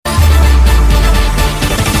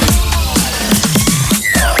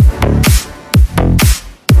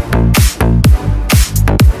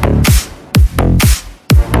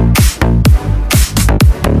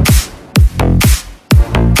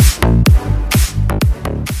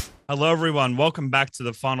Hello, everyone. Welcome back to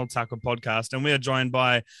the Final Tackle podcast. And we are joined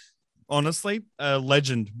by, honestly, a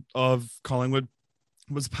legend of Collingwood.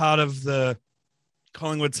 Was part of the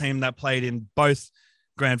Collingwood team that played in both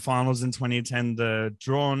grand finals in 2010, the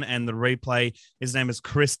drawn and the replay. His name is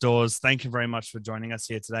Chris Dawes. Thank you very much for joining us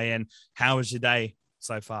here today. And how was your day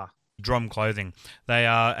so far? Drum Clothing. They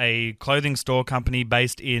are a clothing store company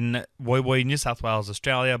based in Woy Woy, New South Wales,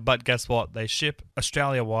 Australia. But guess what? They ship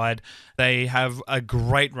Australia-wide. They have a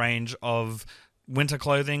great range of winter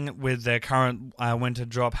clothing with their current winter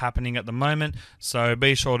drop happening at the moment. So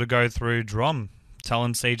be sure to go through Drum. Tell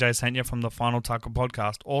them CJ sent you from the Final Tackle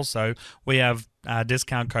podcast. Also, we have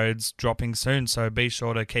discount codes dropping soon. So be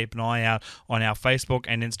sure to keep an eye out on our Facebook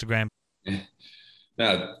and Instagram. Yeah.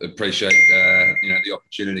 No, appreciate the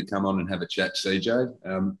opportunity to come on and have a chat,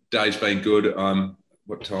 CJ. Day's been good.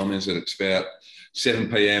 What time is it? It's about 7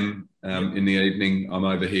 p.m. In the evening. I'm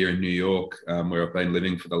over here in New York, where I've been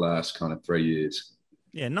living for the last kind of 3 years.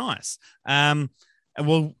 Yeah, nice. And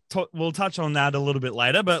we'll touch on that a little bit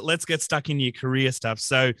later, but let's get stuck in your career stuff.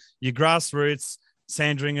 So your grassroots,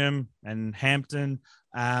 Sandringham and Hampton.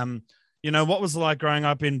 What was it like growing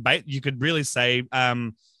up in you could really say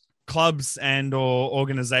clubs and or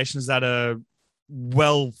organizations that are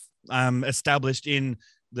well established in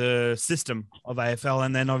the system of AFL,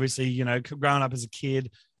 and then obviously growing up as a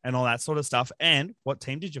kid and all that sort of stuff. And what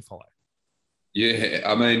team did you follow? Yeah,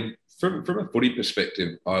 I mean, from a footy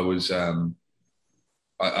perspective, I was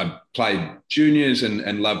I played juniors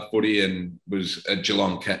and loved footy and was a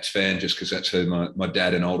Geelong Cats fan just because that's who my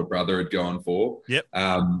dad and older brother had gone for. Yep.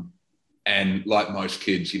 And like most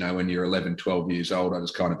kids, when you're 11, 12 years old, I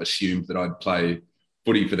just kind of assumed that I'd play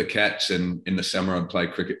footy for the Cats, and in the summer I'd play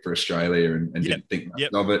cricket for Australia and didn't think much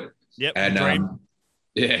of it. Yep. And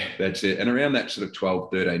yeah, that's it. And around that sort of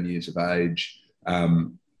 12, 13 years of age, I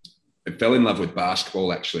fell in love with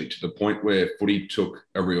basketball, actually, to the point where footy took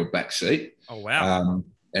a real backseat. Oh, wow.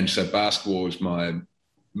 And so basketball was my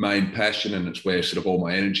main passion, and it's where sort of all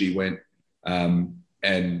my energy went.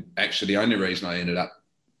 And actually the only reason I ended up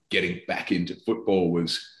getting back into football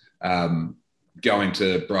was going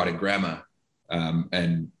to Brighton Grammar,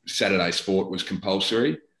 and Saturday sport was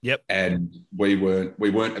compulsory. Yep. And we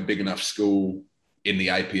weren't a big enough school in the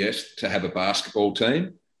APS to have a basketball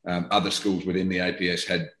team. Other schools within the APS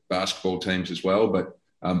had basketball teams as well, but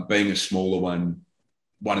being a smaller one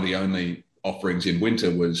of the only offerings in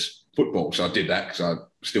winter was football. So I did that because I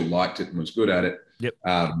still liked it and was good at it. Yep.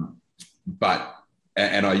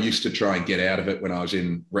 And I used to try and get out of it when I was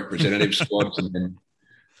in representative squads. And then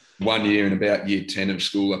one year in about year 10 of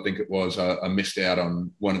school, I think it was, I missed out on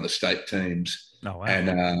one of the state teams. Oh, wow.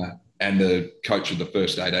 And the coach of the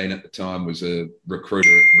first 18 at the time was a recruiter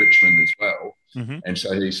at Richmond as well. Mm-hmm. And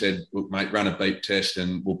so he said, look, mate, run a beep test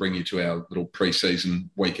and we'll bring you to our little pre-season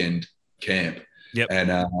weekend camp. Yep.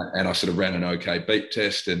 And I sort of ran an okay beep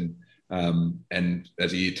test. And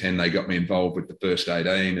as a year 10, they got me involved with the first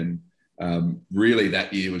 18. And really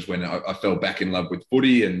that year was when I fell back in love with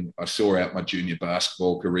footy, and I saw out my junior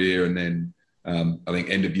basketball career. And then I think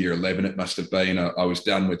end of year 11, it must have been, I was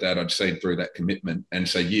done with that. I'd seen through that commitment. And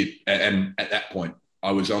so and at that point,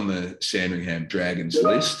 I was on the Sandringham Dragons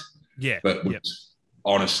list. Yeah. But was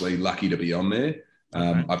honestly lucky to be on there.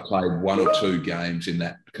 I played one or two games in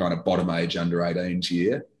that kind of bottom age under 18s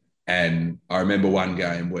year. And I remember one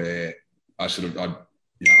game where I was athletic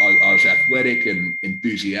and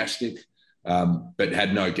enthusiastic, but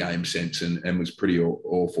had no game sense and was pretty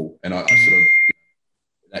awful. And I sort of,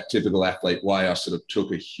 that typical athlete way, I sort of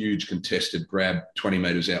took a huge contested grab 20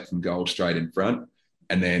 metres out from goal straight in front.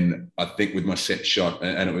 And then I think with my set shot,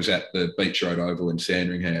 and it was at the Beach Road Oval in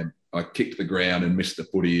Sandringham, I kicked the ground and missed the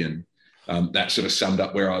footy. And that sort of summed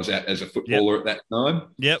up where I was at as a footballer at that time.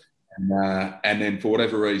 Yep. And then for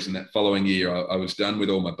whatever reason, that following year, I was done with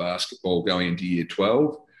all my basketball going into year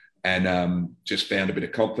 12, and just found a bit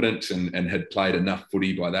of confidence and had played enough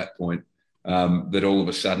footy by that point that all of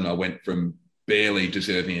a sudden I went from barely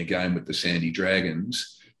deserving a game with the Sandy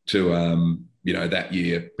Dragons to, that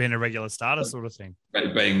year being a regular starter sort of thing.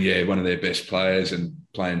 Being, one of their best players and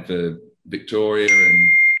playing for Victoria.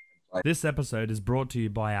 This episode is brought to you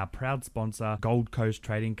by our proud sponsor, Gold Coast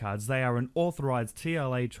Trading Cards. They are an authorised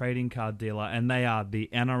TLA trading card dealer, and they are the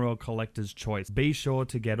NRL collector's choice. Be sure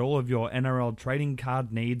to get all of your NRL trading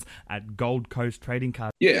card needs at Gold Coast Trading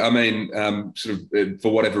Cards. Yeah, I mean, for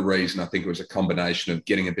whatever reason, I think it was a combination of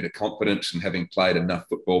getting a bit of confidence and having played enough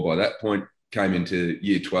football by that point, came into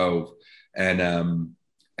year 12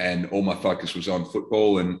 and all my focus was on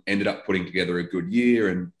football, and ended up putting together a good year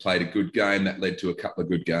and played a good game. That led to a couple of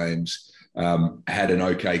good games. Had an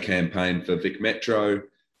okay campaign for Vic Metro,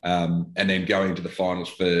 And then going to the finals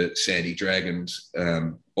for Sandy Dragons,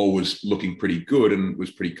 all was looking pretty good and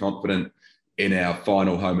was pretty confident in our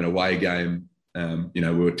final home and away game. We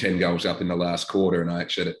were 10 goals up in the last quarter, and I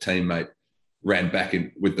actually had a teammate ran back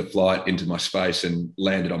in with the flight into my space and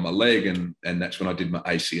landed on my leg, and that's when I did my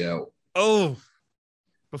ACL. Oh,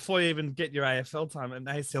 before you even get your AFL time, and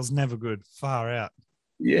ACL's never good. Far out.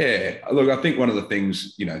 Yeah. Look, I think one of the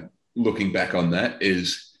things, looking back on that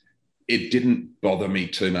is it didn't bother me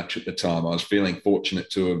too much at the time. I was feeling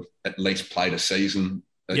fortunate to have at least played a season,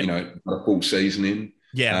 a full season in.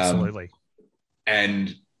 Yeah, absolutely.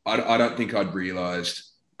 And I don't think I'd realised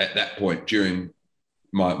at that point during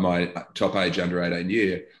my top age under 18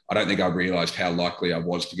 year, I don't think I realised how likely I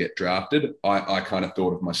was to get drafted. I kind of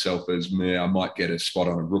thought of myself as, I might get a spot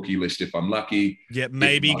on a rookie list if I'm lucky. Yeah,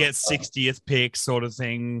 maybe get 60th pick sort of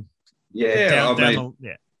thing. Yeah,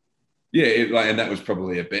 yeah. And that was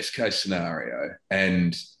probably a best case scenario.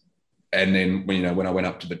 And then when I went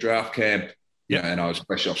up to the draft camp, and I was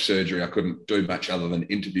fresh off surgery, I couldn't do much other than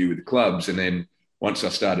interview with the clubs. And then once I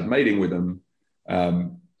started meeting with them,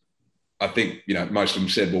 I think, most of them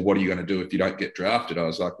said, well, what are you going to do if you don't get drafted? I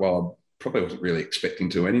was like, well, I probably wasn't really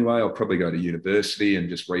expecting to anyway. I'll probably go to university and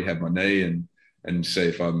just rehab my knee and see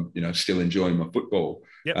if I'm, still enjoying my football,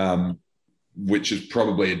 which is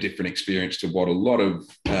probably a different experience to what a lot of,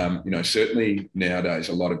 certainly nowadays,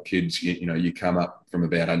 a lot of kids, you come up from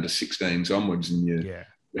about under 16s onwards and your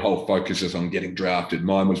whole focus is on getting drafted.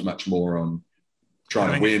 Mine was much more on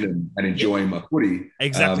trying to win and enjoying my footy.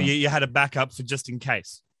 Exactly. You had a backup for just in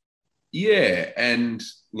case. Yeah, and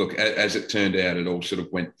look, as it turned out, it all sort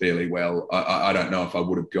of went fairly well. I don't know if I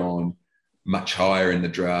would have gone much higher in the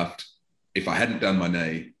draft if I hadn't done my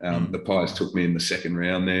knee. The Pies took me in the second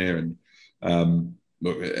round there, and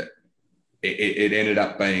look, it ended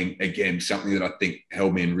up being, again, something that I think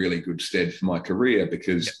held me in really good stead for my career,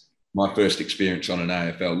 because my first experience on an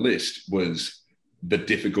AFL list was the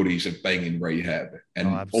difficulties of being in rehab.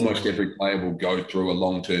 And almost every player will go through a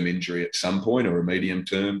long-term injury at some point or a medium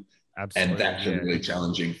term. Absolutely. And that's a really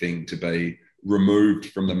challenging thing, to be removed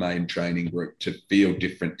from the main training group, to feel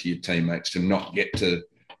different to your teammates, to not get to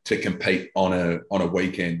compete on a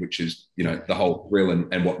weekend, which is, the whole thrill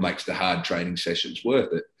and what makes the hard training sessions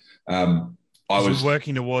worth it. I was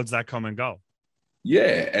working towards that common goal.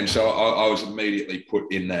 Yeah. And so I was immediately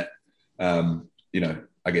put in that, I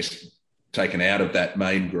guess, taken out of that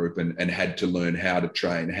main group and had to learn how to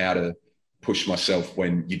train, how to push myself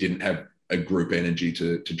when you didn't have a group energy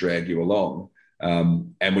to drag you along,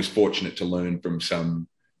 and was fortunate to learn from some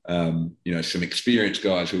experienced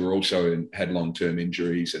guys who were also had long-term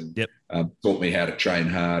injuries and taught me how to train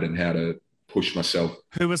hard and how to push myself.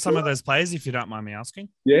 Who were some of those players, if you don't mind me asking?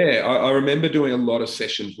 Yeah, I remember doing a lot of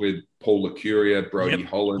sessions with Paul Licuria, Brody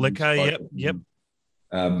Holland.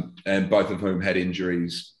 And both of whom had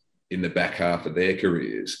injuries in the back half of their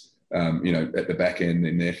careers, at the back end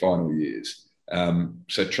in their final years.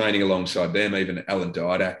 So training alongside them, even Alan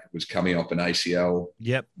Didak was coming off an ACL.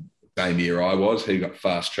 Yep. Same year I was. He got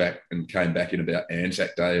fast-tracked and came back in about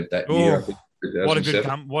Anzac Day of that year. I think,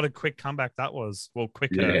 what a quick comeback that was. Well,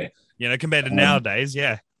 quicker, compared to nowadays.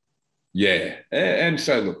 Yeah. Yeah. And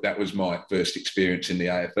so, look, that was my first experience in the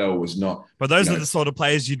AFL, was not... But those are the sort of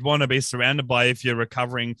players you'd want to be surrounded by if you're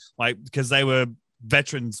recovering, because they were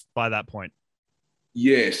veterans by that point.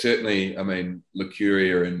 Yeah, certainly. I mean,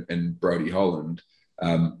 Licuria and Brody Holland,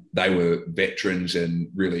 they were veterans and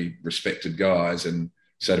really respected guys. And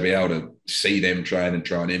so to be able to see them train and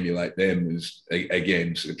try and emulate them was,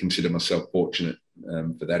 again, sort of consider myself fortunate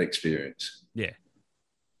for that experience. Yeah.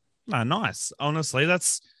 Oh, nice. Honestly,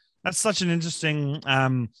 that's such an interesting,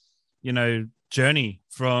 journey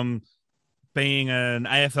from being an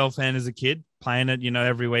AFL fan as a kid, playing it,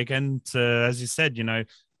 every weekend, to, as you said,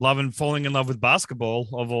 falling in love with basketball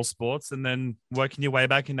of all sports, and then working your way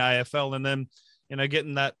back into AFL, and then,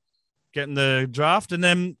 getting the draft. And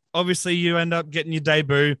then obviously you end up getting your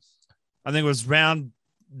debut. I think it was round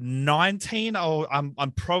 19. Oh, I'm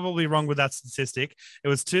probably wrong with that statistic. It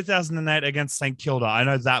was 2008 against St Kilda. I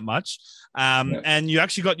know that much. And you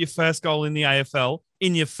actually got your first goal in the AFL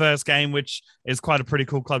in your first game, which is quite a pretty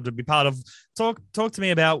cool club to be part of. Talk to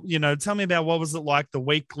me about, tell me about what was it like the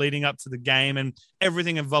week leading up to the game and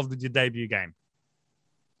everything involved with your debut game.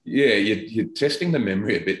 Yeah, you're testing the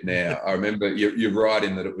memory a bit now. I remember you're right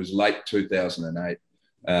in that it was late 2008.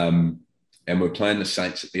 And we're playing the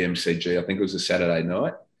Saints at the MCG. I think it was a Saturday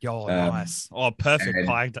night. Oh, nice. Oh, perfect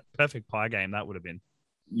pie game that would have been.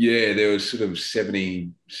 Yeah, there was sort of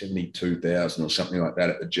 72,000 or something like that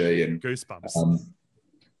at the G. And goosebumps.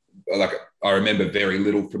 I remember very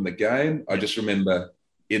little from the game. I just remember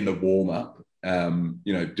in the warm-up,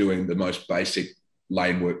 doing the most basic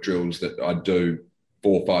lane work drills that I'd do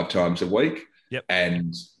 4 or 5 times a week. Yep.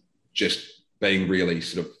 And just being really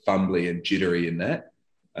sort of fumbly and jittery in that.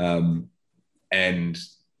 And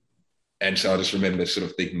so I just remember sort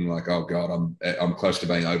of thinking like, oh God, I'm close to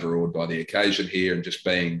being overawed by the occasion here, and just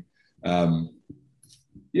being,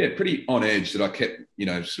 pretty on edge, that I kept,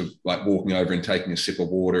 sort of like walking over and taking a sip of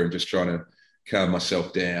water and just trying to calm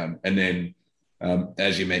myself down. And then,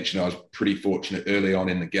 as you mentioned, I was pretty fortunate early on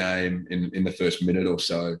in the game, in the first minute or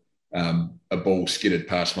so, a ball skidded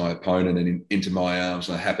past my opponent and into my arms,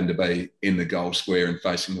 and I happened to be in the goal square and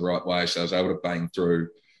facing the right way. So I was able to bang through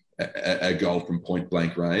a goal from point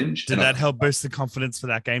blank range. Did that help boost the confidence for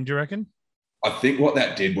that game, do you reckon? I think what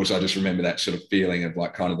that did was I just remember that sort of feeling of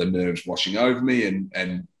like kind of the nerves washing over me,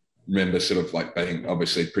 and remember sort of like being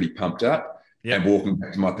obviously pretty pumped up. Yep. And walking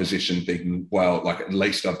back to my position thinking, well, like at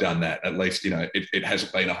least I've done that. At least, it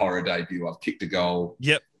hasn't been a horror debut. I've kicked a goal.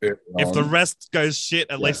 Yep. If the rest goes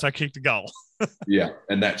shit, at least I kicked a goal. Yeah.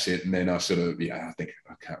 And that's it. And then I sort of, I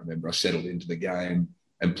can't remember. I settled into the game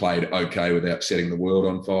and played okay without setting the world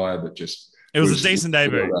on fire, but just... It was a decent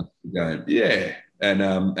debut. Game. Yeah.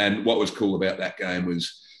 And what was cool about that game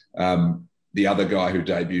was the other guy who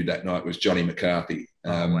debuted that night was Johnny McCarthy.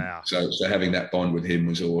 Wow. So having that bond with him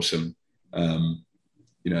was awesome.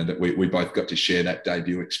 That we both got to share that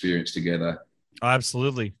debut experience together. Oh,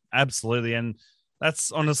 absolutely. And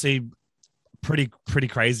that's honestly pretty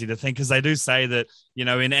crazy to think, because they do say that,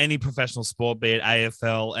 in any professional sport, be it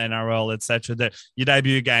AFL, NRL, etc., that your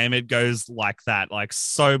debut game, it goes like that, like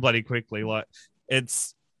so bloody quickly. Like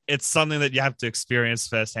it's something that you have to experience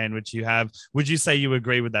firsthand, which you have. Would you say you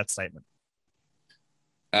agree with that statement?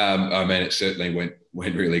 It certainly went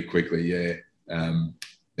really quickly. Yeah.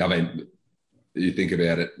 You think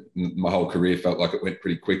about it, my whole career felt like it went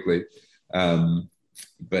pretty quickly.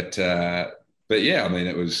 But yeah,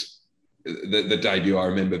 it was the debut I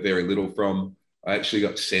remember very little from. I actually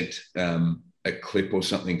got sent a clip or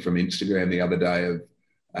something from Instagram the other day of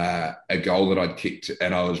a goal that I'd kicked,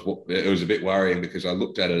 and it was a bit worrying because I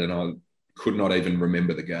looked at it and I could not even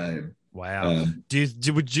remember the game. Wow. Do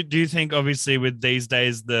you think, obviously with these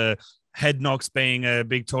days, the head knocks being a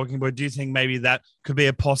big talking point, do you think maybe that could be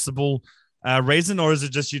a possible reason, or is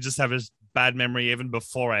it just you just have a bad memory even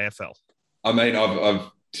before AFL? I've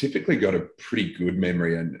typically got a pretty good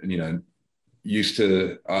memory, and I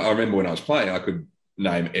remember when I was playing, I could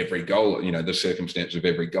name every goal, the circumstance of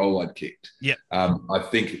every goal I'd kicked. Yeah. I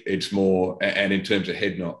think it's more, and in terms of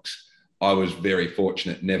head knocks, I was very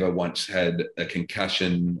fortunate, never once had a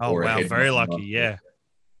concussion or a head knock. Very lucky, yeah.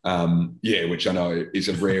 Which I know is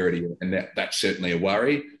a rarity, and that's certainly a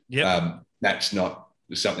worry. Yeah. That's not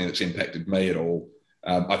something that's impacted me at all.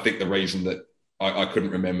 I think the reason that I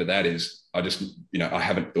couldn't remember that is I just, I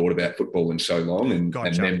haven't thought about football in so long, and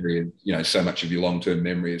memory, so much of your long-term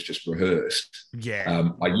memory is just rehearsed. Yeah.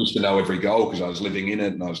 I used to know every goal because I was living in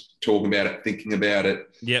it and I was talking about it, thinking about it.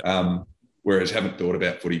 Yeah. Whereas haven't thought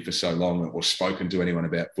about footy for so long, or spoken to anyone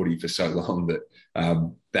about footy for so long,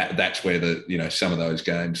 that that's where some of those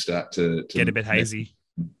games start to get a bit hazy.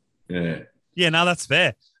 Yeah. Yeah, no, that's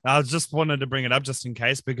fair. I just wanted to bring it up just in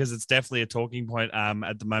case, because it's definitely a talking point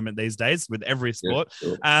at the moment these days with every sport. Yeah,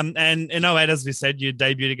 sure. And in 08, as we said, you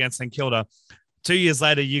debuted against St Kilda. 2 years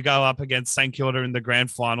later, you go up against St Kilda in the grand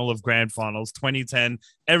final of grand finals, 2010.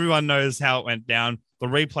 Everyone knows how it went down. The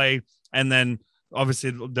replay, and then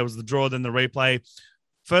obviously there was the draw, then the replay.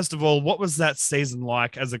 First of all, what was that season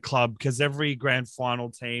like as a club? Because every grand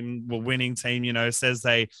final team, well, winning team, says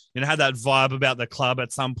they, had that vibe about the club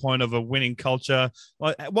at some point of a winning culture.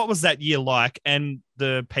 What was that year like, and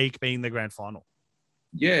the peak being the grand final?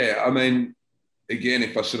 Yeah, again,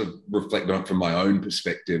 if I sort of reflect on it from my own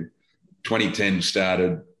perspective, 2010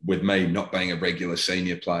 started with me not being a regular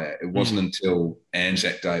senior player. It wasn't until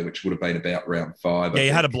Anzac Day, which would have been about round 5. Yeah,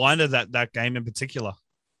 you had a blinder that game in particular.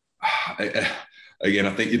 Again,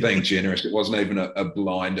 I think you're being generous. It wasn't even a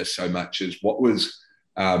blinder so much as what was,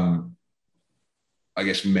 I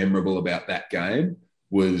guess, memorable about that game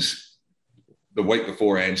was the week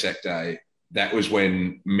before Anzac Day. That was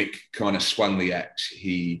when Mick kind of swung the axe.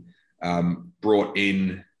 He brought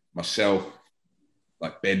in myself,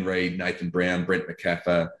 like Ben Reid, Nathan Brown, Brent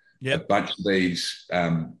McCaffer, a bunch of these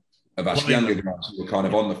of us younger guys who were kind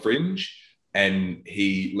of on the fringe. And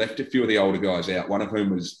he left a few of the older guys out, one of whom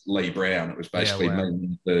was Lee Brown. It was basically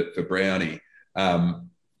me for Brownie.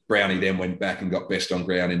 Brownie then went back and got best on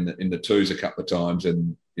ground in the twos a couple of times,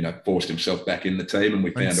 and forced himself back in the team, and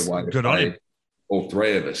we found a way to play all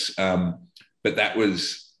three of us. But that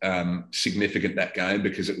was significant, that game,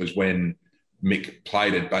 because it was when Mick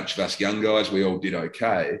played a bunch of us young guys. We all did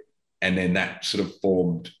okay. and then that sort of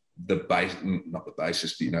formed the base, not the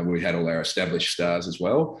basis, you know, we had all our established stars as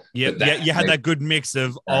well. Yeah, you had that good mix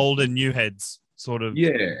of old and new heads, sort of.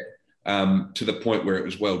 Yeah, to the point where it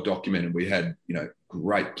was well documented. We had, you know,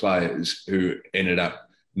 great players who ended up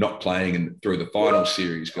not playing through the final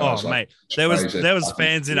series. Guys, mate, there was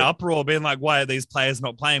fans in uproar being like, "Why are these players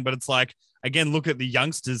not playing?" But it's like, again, look at the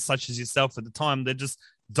youngsters such as yourself at the time; they're just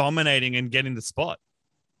dominating and getting the spot.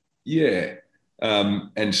 Yeah,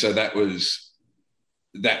 and so that was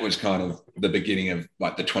kind of the beginning of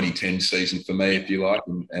like the 2010 season for me, if you like,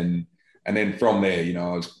 and then from there, you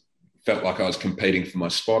know, felt like I was competing for my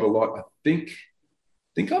spot a lot. I think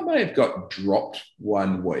I may have got dropped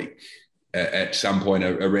one week at some point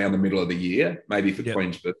around the middle of the year, maybe for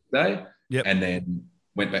Queen's birthday, and then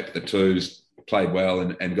went back to the twos, played well,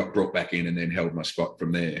 and got brought back in, and then held my spot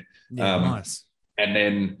from there. Nice. And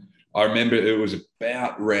then I remember it was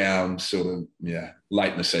about round sort of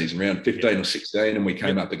late in the season, round 15 or 16, and we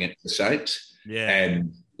came up against the Saints,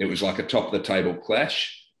 and it was like a top of the table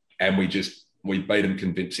clash, and we beat them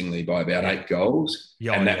convincingly by about 8 goals.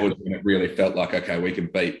 And that was when it really felt like, okay, we can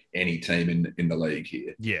beat any team in the league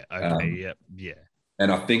here. Yeah. Okay. Yeah.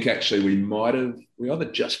 And I think actually we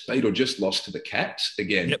either just beat or just lost to the Cats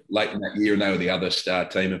again late in that year, and they were the other star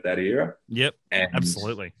team of that era. Yep.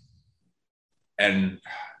 Absolutely. And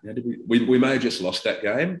we may have just lost that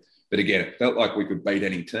game, but again, it felt like we could beat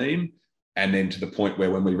any team. And then to the point where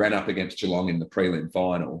when we ran up against Geelong in the prelim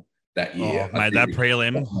final that year, mate, that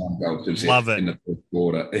prelim, love it in the first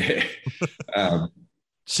quarter.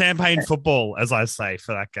 Champagne football, as I say,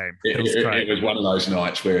 for that game. It was great. It was one of those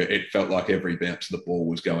nights where it felt like every bounce of the ball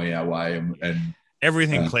was going our way, and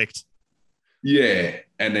everything clicked. Yeah,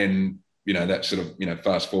 and then that sort of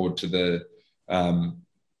fast forward to the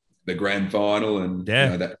grand final, and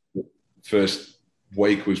that first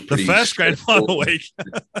week was pretty. The first grand final week.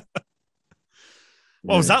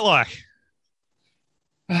 What was that like?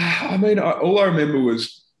 I mean, all I remember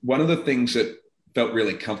was one of the things that felt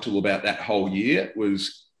really comfortable about that whole year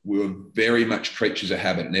was we were very much creatures of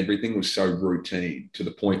habit, and everything was so routine to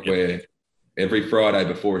the point where every Friday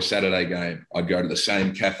before a Saturday game, I'd go to the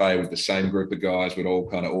same cafe with the same group of guys. We'd all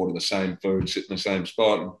kind of order the same food, sit in the same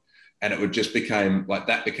spot, and it would just became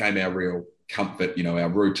our real comfort, our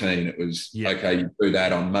routine. It was, okay, you do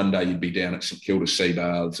that on Monday, you'd be down at St Kilda Sea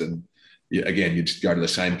Baths, and again, you'd just go to the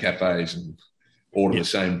same cafes and order the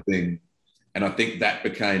same thing. And I think that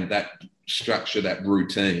became that structure, that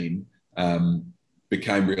routine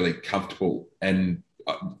became really comfortable. And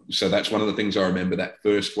so that's one of the things I remember that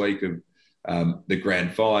first week of the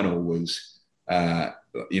grand final was,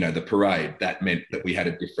 the parade. That meant that we had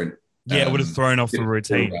a different... it would have thrown off the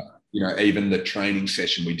routine. Even the training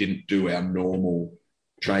session, we didn't do our normal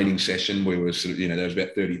training session. We were sort of, there was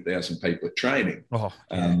about 30,000 people at training.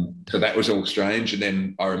 So that was all strange. And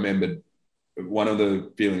then I remembered, one of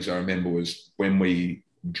the feelings I remember was when we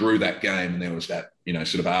drew that game and there was that,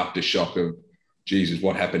 sort of aftershock of, Jesus,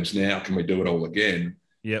 what happens now? Can we do it all again?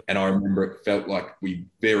 Yep. And I remember it felt like we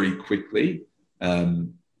very quickly,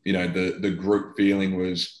 the group feeling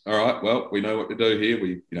was, all right, well, we know what to do here.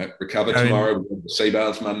 We, recover tomorrow. We go to Sea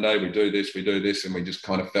Baths Monday. We do this. And we just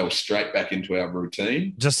kind of fell straight back into our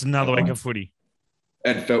routine. Just another week of footy.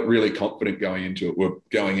 And felt really confident going into it. We're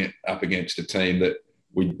going up against a team that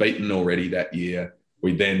we'd beaten already that year.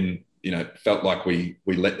 We then, felt like we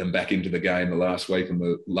let them back into the game the last week, and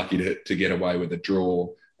were lucky to get away with a draw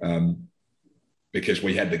because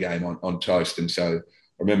we had the game on toast. And so I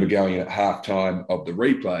remember going in at halftime of the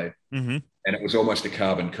replay, and it was almost a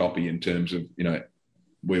carbon copy in terms of,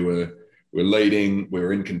 we were leading, we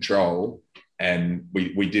were in control, and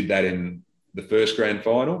we did that in the first grand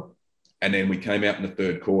final. And then we came out in the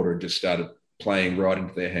third quarter and just started playing right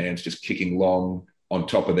into their hands, just kicking long on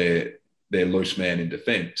top of their loose man in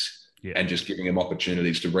defence, and just giving them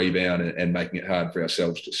opportunities to rebound and making it hard for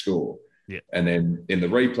ourselves to score. And then in the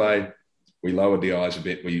replay, we lowered the eyes a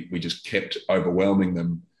bit. We just kept overwhelming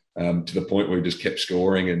them to the point where we just kept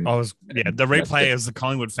scoring. And the replay as a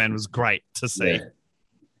Collingwood fan was great to see.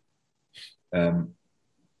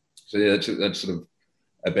 That's sort of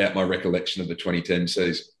about my recollection of the 2010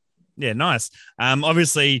 season. Yeah, nice.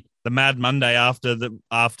 Obviously, the Mad Monday after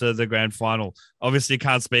the grand final. Obviously, you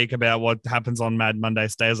can't speak about what happens on Mad Monday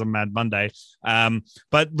stays on Mad Monday.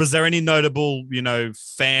 But was there any notable,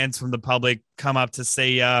 fans from the public come up to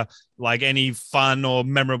see like any fun or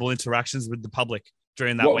memorable interactions with the public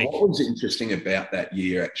during that week? What was interesting about that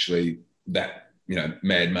year, actually, that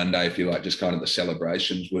Mad Monday, if you like, just kind of the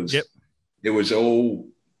celebrations was it was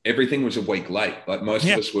everything was a week late. Like most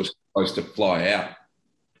of us were supposed to fly out,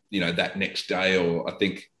 that next day, or I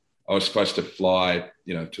think I was supposed to fly,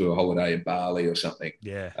 to a holiday in Bali or something.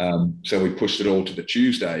 Yeah. So we pushed it all to the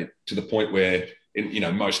Tuesday, to the point where,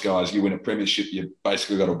 most guys, you win a premiership, you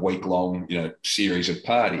basically got a week-long, series of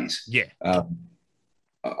parties. Yeah.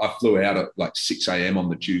 I flew out at like 6 a.m. on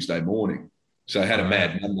the Tuesday morning. So I had a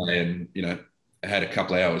mad Monday and, I had a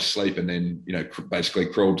couple of hours sleep and then, basically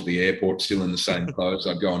crawled to the airport still in the same clothes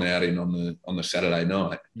I'd gone out in on the Saturday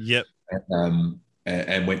night. Yep.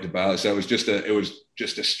 And went to Bali. So it was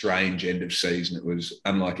just a strange end of season. It was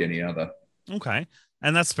unlike any other. Okay.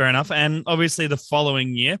 And that's fair enough. And obviously the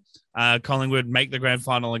following year, Collingwood make the grand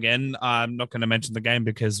final again. I'm not going to mention the game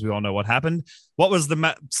because we all know what happened. What was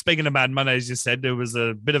speaking of Mad Monday, as you said, there was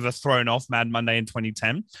a bit of a thrown off Mad Monday in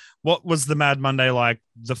 2010. What was the Mad Monday like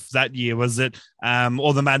that year? Was it,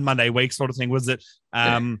 or the Mad Monday week sort of thing? Was it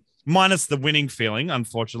minus the winning feeling,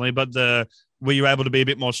 unfortunately, but were you able to be a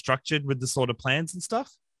bit more structured with the sort of plans and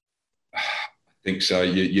stuff? I think so.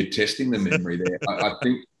 You're testing the memory there. I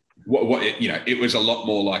think it was a lot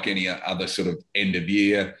more like any other sort of end of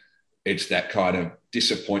year. It's that kind of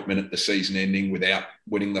disappointment at the season ending without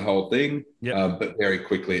winning the whole thing. Yep. But very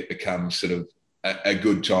quickly it becomes sort of a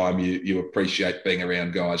good time. You appreciate being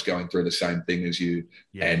around guys going through the same thing as you,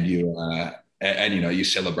 and you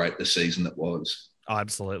celebrate the season that was. Oh,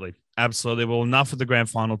 absolutely. Absolutely. Well, enough of the grand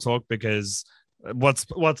final talk, because what's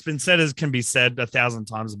been said can be said 1,000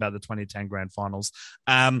 times about the 2010 grand finals.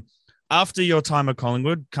 After your time at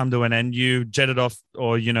Collingwood come to an end, you jetted off,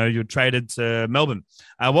 or, you traded to Melbourne.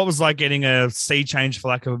 What was like getting a sea change, for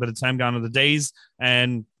lack of a better term, going to the D's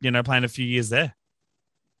and, playing a few years there?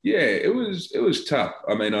 Yeah, it was tough.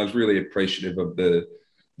 I mean, I was really appreciative of the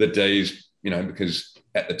D's, because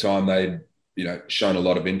at the time they'd, shown a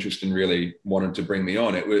lot of interest and really wanted to bring me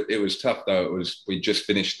on. It was tough though. We just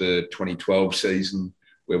finished the 2012 season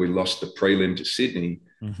where we lost the prelim to Sydney.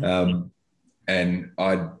 Mm-hmm. And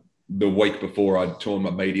the week before I'd torn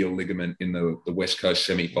my medial ligament in the West Coast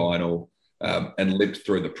semi-final, and limped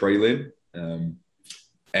through the prelim. And,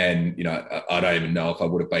 I don't even know if I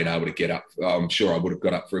would have been able to get up. I'm sure I would have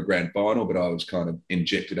got up for a grand final, but I was kind of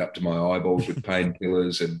injected up to my eyeballs with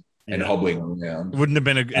painkillers and hobbling around. Wouldn't have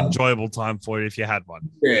been an enjoyable time for you if you had one.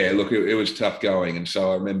 Yeah, look, it was tough going. And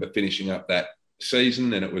so I remember finishing up that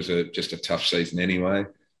season, and it was just a tough season anyway,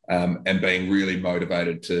 and being really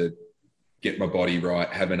motivated to get my body right,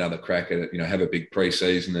 have another crack at it, have a big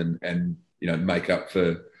pre-season and make up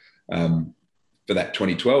for that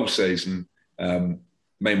 2012 season.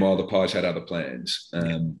 Meanwhile, the Pies had other plans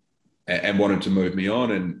and wanted to move me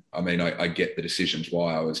on. And I mean, I get the decisions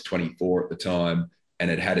why. I was 24 at the time and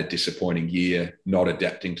had a disappointing year, not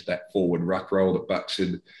adapting to that forward ruck role that Bucks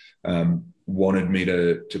had wanted me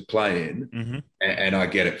to play in. Mm-hmm. And I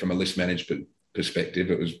get it from a list management perspective.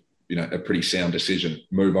 It was, a pretty sound decision.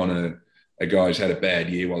 Move on a guy who's had a bad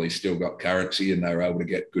year while he's still got currency, and they were able to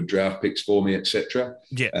get good draft picks for me, etc.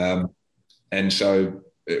 Yeah. And so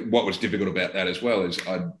what was difficult about that as well is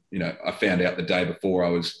I found out the day before I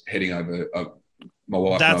was heading over. My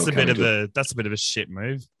wife. That's a bit of a shit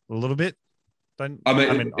move, a little bit. I think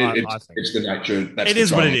it's the nature. It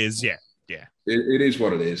is what it is. Yeah. It is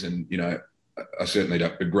what it is, and I certainly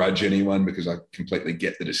don't begrudge anyone because I completely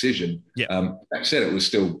get the decision. Yeah. That said, it was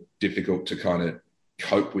still difficult to kind of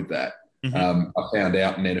cope with that. Mm-hmm. I found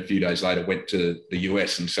out, and then a few days later went to the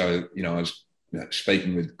US, and so I was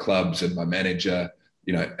speaking with clubs and my manager,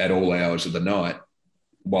 at all hours of the night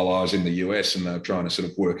while I was in the US, and they were trying to sort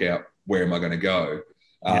of work out where am I going to go.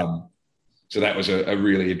 So that was a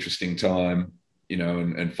really interesting time,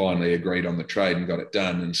 and finally agreed on the trade and got it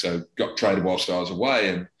done, and so got traded whilst I was away.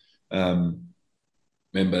 And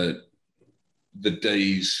remember the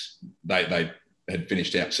D's, they had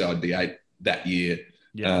finished outside the 8 that year.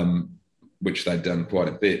 Which they'd done quite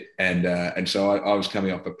a bit. And so I was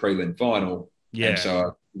coming off a prelim final. Yeah. And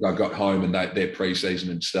so I got home and their pre-season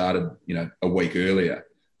had started, a week earlier.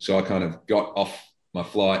 So I kind of got off my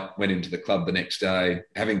flight, went into the club the next day,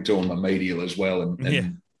 having torn my medial as well,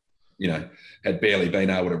 and had barely been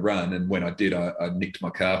able to run. And when I did, I nicked my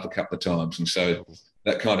calf a couple of times. And so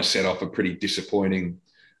that kind of set off a pretty disappointing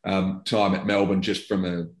time at Melbourne, just from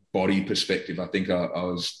a body perspective. I think I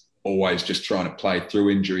was always just trying to play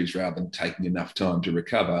through injuries rather than taking enough time to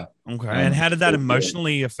recover. Okay. And how did that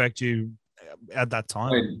emotionally affect you at that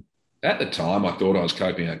time? I mean, at the time, I thought I was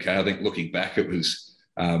coping okay. I think looking back, it was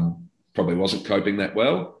probably wasn't coping that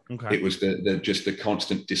well. Okay. It was just the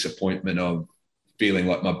constant disappointment of feeling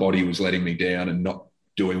like my body was letting me down and not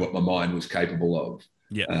doing what my mind was capable of.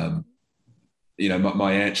 Yeah.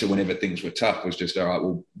 My answer whenever things were tough was just, all right,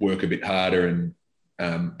 we'll work a bit harder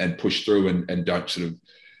and push through and don't sort of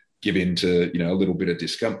give in to, a little bit of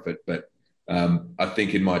discomfort. But I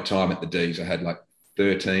think in my time at the D's, I had like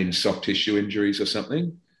 13 soft tissue injuries or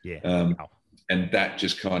something. Yeah. Wow. And that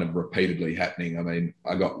just kind of repeatedly happening. I mean,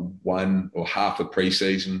 I got one or half a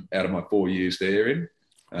preseason out of my 4 years there in.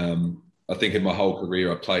 I think in my whole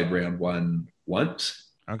career, I played round one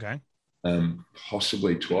once. Okay.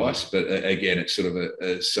 Possibly twice. But again, it's sort of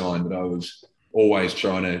a sign that I was always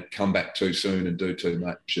trying to come back too soon and do too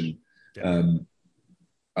much. And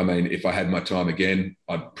I mean, if I had my time again,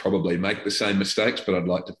 I'd probably make the same mistakes, but I'd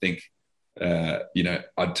like to think,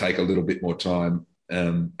 I'd take a little bit more time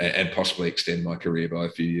and possibly extend my career by a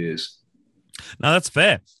few years. No, that's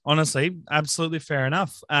fair. Honestly, absolutely fair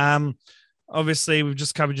enough. Obviously, we've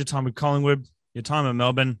just covered your time with Collingwood, your time at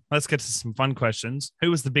Melbourne. Let's get to some fun questions.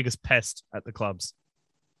 Who was the biggest pest at the clubs?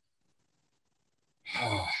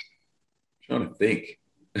 Trying to think.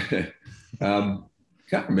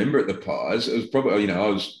 Can't remember at the Pies. It was probably, I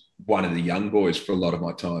was one of the young boys for a lot of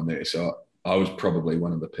my time there. So I was probably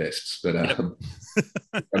one of the pests. But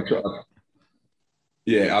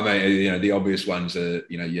yeah, I mean, the obvious ones are,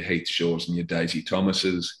 your Heath Shaws and your Daisy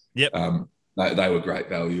Thomases. Yep. They were great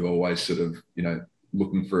value, always sort of,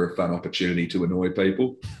 looking for a fun opportunity to annoy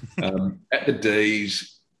people. At the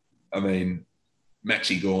D's, I mean,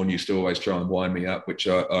 Maxie Gawn used to always try and wind me up, which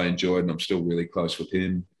I enjoyed, and I'm still really close with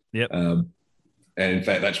him. Yep. And in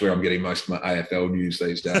fact, that's where I'm getting most of my AFL news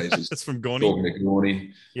these days. It's from Gawney. Talking to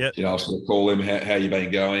Gawney. Yeah. I'll sort of call him, how you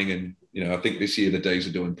been going? And, I think this year the D's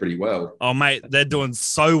are doing pretty well. Oh, mate, they're doing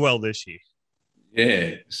so well this year.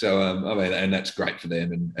 Yeah. So, I mean, and that's great for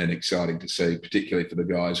them and exciting to see, particularly for the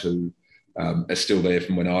guys who are still there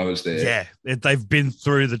from when I was there. Yeah. They've been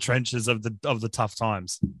through the trenches of the tough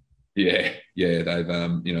times. Yeah. They've,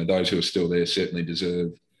 those who are still there certainly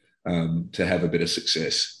deserve to have a bit of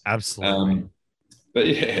success. Absolutely. But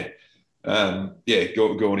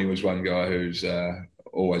Gawney was one guy who's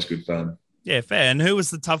always good fun. Yeah, fair. And who was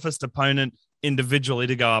the toughest opponent individually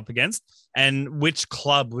to go up against? And which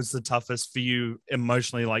club was the toughest for you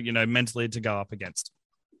emotionally, mentally to go up against?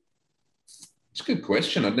 It's a good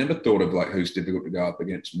question. I'd never thought of who's difficult to go up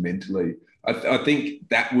against mentally. I think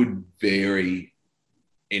that would vary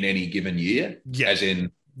in any given year. Yeah. As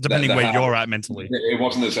in, depending where you're at mentally. It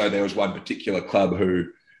wasn't as though there was one particular club who,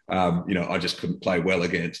 I just couldn't play well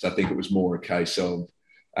against. I think it was more a case of,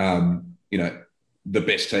 the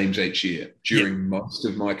best teams each year. During most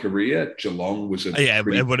of my career, Geelong was it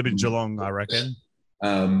would have been Geelong, I reckon.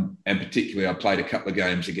 And particularly, I played a couple of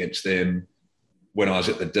games against them when I was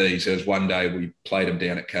at the D's. There was one day we played them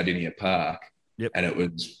down at Cardinia Park, and it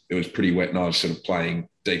was pretty wet, and I was sort of playing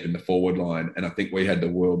deep in the forward line, and I think we had the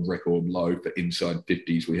world record low for inside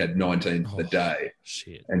 50s. We had 19 for the day.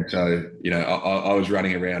 Shit. And so, I was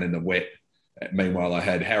running around in the wet. Meanwhile, I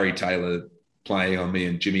had Harry Taylor playing on me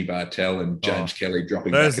and Jimmy Bartell and James Kelly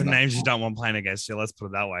dropping those back. Those are names you don't want playing against you, let's put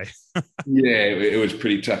it that way. Yeah, it was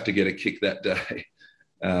pretty tough to get a kick that day.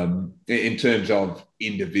 In terms of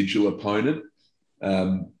individual opponent,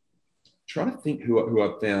 trying to think who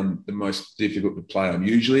I found the most difficult to play on.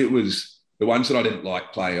 Usually it was the ones that I didn't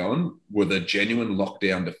like play on were the genuine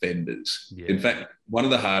lockdown defenders. Yeah. In fact, one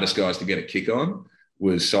of the hardest guys to get a kick on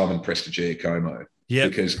was Simon Prestigiacomo. Yeah,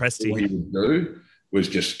 because what he would do was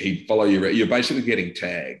just he'd follow you. You're basically getting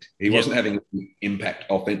tagged. He wasn't having impact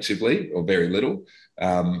offensively or very little,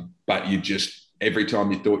 but you just every time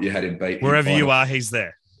you thought you had him beat, wherever you are, he's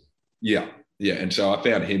there. Yeah. And so I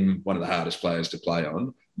found him one of the hardest players to play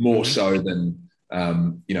on, more so than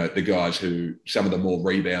the guys who some of the more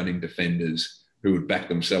rebounding defenders who would back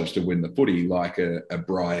themselves to win the footy, like a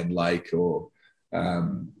Brian Lake or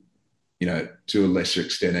to a lesser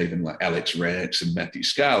extent, even like Alex Rance and Matthew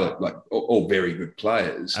Scarlett, like all very good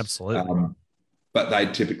players. Absolutely. But they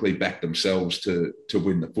typically back themselves to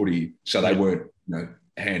win the footy. So they weren't,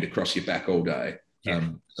 hand across your back all day. Yeah.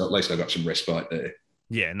 So at least I got some respite there.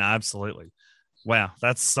 Yeah, no, absolutely. Wow.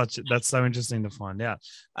 That's so interesting to find out.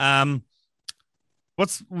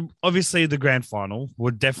 What's obviously the grand final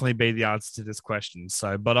would definitely be the answer to this question.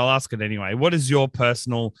 But I'll ask it anyway. What is your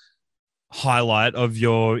personal highlight of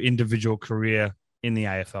your individual career in the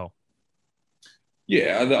AFL?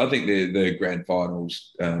 Yeah, I think the grand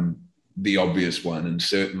finals, the obvious one, and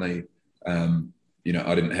certainly,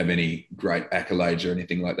 I didn't have any great accolades or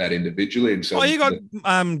anything like that individually. And so, you got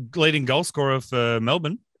leading goal scorer for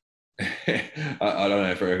Melbourne. I don't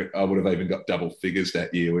know if I would have even got double figures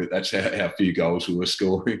that year. That's how few goals we were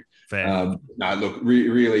scoring. Fair. No, look,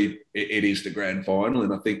 really, it is the grand final,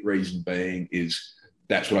 and I think reason being is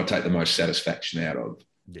that's what I take the most satisfaction out of.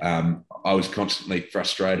 Yeah. I was constantly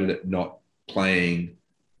frustrated at not playing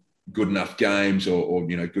good enough games or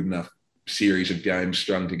good enough series of games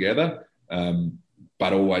strung together.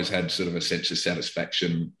 but always had sort of a sense of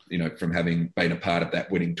satisfaction, from having been a part of that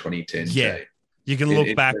winning 2010 Yeah. team. You can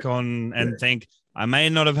look back on and think, I may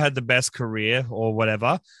not have had the best career or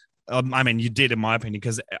whatever. I mean, you did, in my opinion,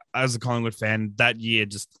 because as a Collingwood fan, that year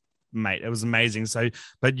just, mate, it was amazing. So,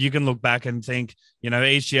 but you can look back and think,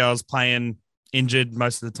 each year I was playing injured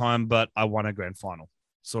most of the time, but I won a grand final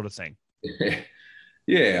sort of thing.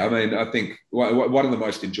 Yeah, I mean, I think one of the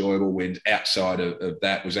most enjoyable wins outside of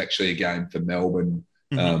that was actually a game for Melbourne.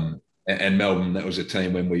 Mm-hmm. And Melbourne, that was a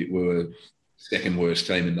team when we were second worst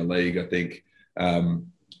team in the league, I think.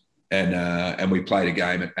 And we played a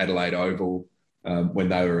game at Adelaide Oval when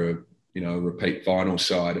they were a repeat final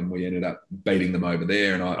side, and we ended up beating them over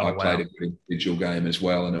there. And I played a good individual game as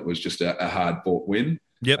well, and it was just a hard-fought win.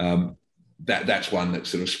 Yep. That's one that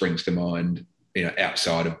sort of springs to mind,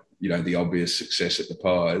 outside of the obvious success at the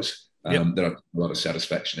Pies. That I got a lot of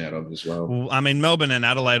satisfaction out of as well. Well, I mean, Melbourne and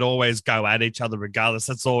Adelaide always go at each other regardless.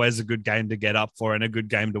 That's always a good game to get up for and a good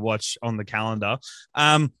game to watch on the calendar.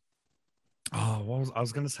 I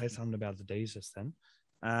was going to say something about the D's just then.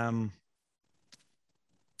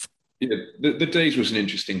 The D's was an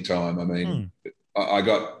interesting time. I mean, I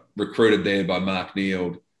got recruited there by Mark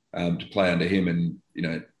Neild to play under him, and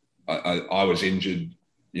I was injured.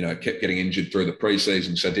 Kept getting injured through the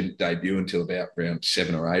preseason, so I didn't debut until about round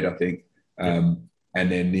 7 or 8, I think. And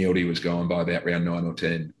then Neildy was gone by about round 9 or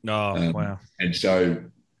 10. Oh, wow! And so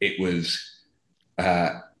it was,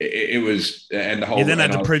 and the whole. You then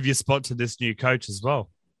had to prove your spot to this new coach as well.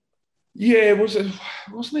 Yeah, it wasn't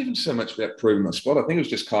even so much about proving my spot. I think it was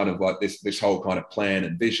just kind of like this whole kind of plan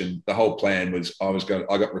and vision. The whole plan was I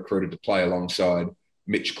got recruited to play alongside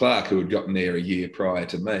Mitch Clark, who had gotten there a year prior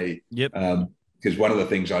to me. Yep. Because one of the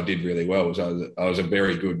things I did really well was I was a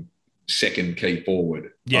very good second key forward.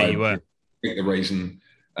 Yeah, you were. I think the reason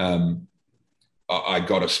I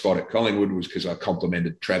got a spot at Collingwood was because I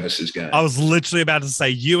complimented Travis's game. I was literally about to say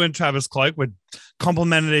you and Travis Cloak were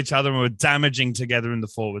complimented each other and were damaging together in the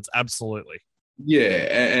forwards. Absolutely. Yeah,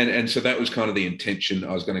 and so that was kind of the intention.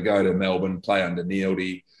 I was going to go to Melbourne, play under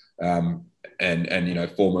Neildy, and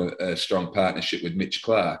form a strong partnership with Mitch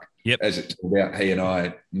Clark. Yep. As it turned out, he and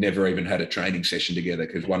I never even had a training session together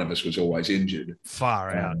because one of us was always injured.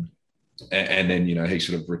 Far out. And then, he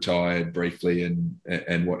sort of retired briefly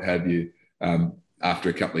and what have you after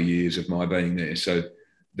a couple of years of my being there. So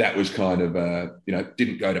that was kind of,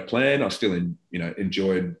 didn't go to plan. I still,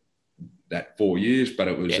 enjoyed that 4 years, but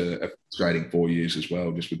it was a frustrating 4 years as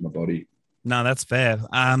well, just with my body. No, that's fair.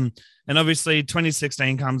 And obviously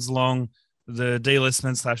 2016 comes along, the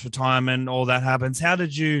delistment / retirement, all that happens. How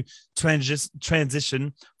did you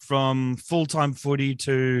transition from full-time footy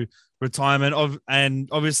to retirement? And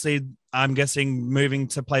obviously, I'm guessing moving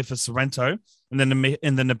to play for Sorrento and then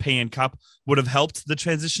in the Nepean Cup would have helped the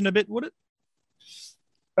transition a bit, would it?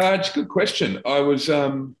 It's a good question.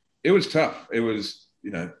 It was tough. It was,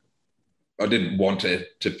 I didn't want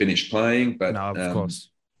to finish playing, but no, of course.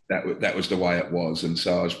 That was the way it was. And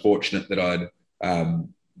so I was fortunate that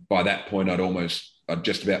by that point, I'd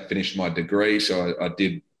just about finished my degree. So I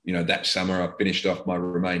did, that summer, I finished off my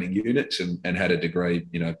remaining units and had a degree,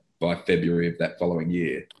 by February of that following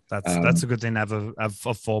year. That's a good thing to have a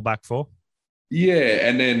fallback for. Yeah.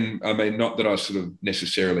 And then, I mean, not that I sort of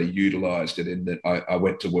necessarily utilised it in that I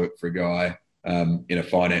went to work for a guy in a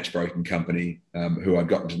finance broking company who I'd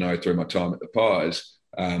gotten to know through my time at the Pies.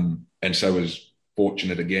 And so was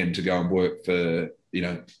fortunate again to go and work for,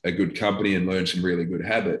 a good company and learn some really good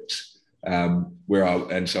habits. So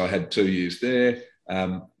I had 2 years there.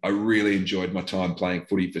 I really enjoyed my time playing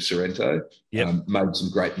footy for Sorrento. Yep. Made some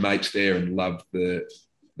great mates there and loved the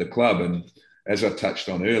club. And as I touched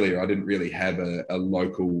on earlier, I didn't really have a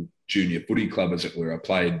local junior footy club, as it were. I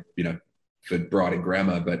played, for Brighton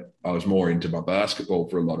Grammar, but I was more into my basketball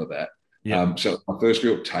for a lot of that. Yep. So my first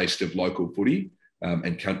real taste of local footy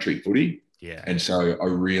and country footy. Yeah. And so I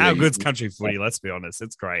really... How good's country footy? Let's be honest.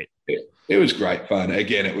 It's great. It was great fun.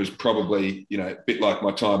 Again, it was probably, a bit like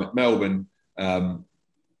my time at Melbourne.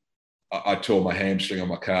 I tore my hamstring on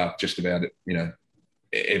my calf just about,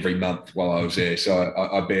 every month while I was there. So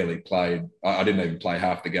I barely played. I didn't even play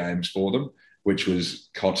half the games for them, which was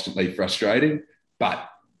constantly frustrating. But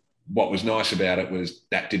what was nice about it was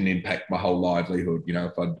that didn't impact my whole livelihood.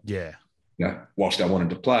 If I'd... whilst I wanted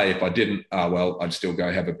to play, if I didn't, I'd still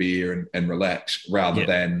go have a beer and relax rather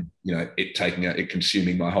than, it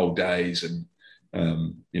consuming my whole days and,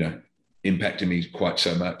 impacting me quite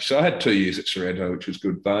so much. So I had 2 years at Sorrento, which was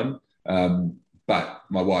good fun. But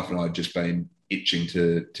my wife and I had just been itching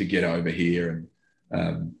to get over here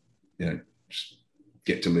and, just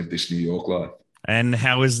get to live this New York life. And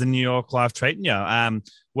how is the New York life treating you?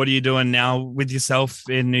 What are you doing now with yourself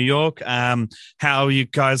in New York? How are you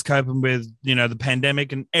guys coping with, the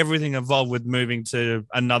pandemic and everything involved with moving to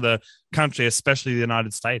another country, especially the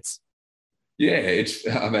United States? Yeah, it's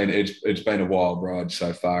been a wild ride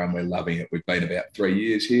so far, and we're loving it. We've been about 3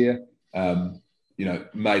 years here.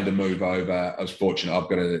 Made the move over. I was fortunate. I've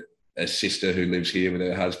got a sister who lives here with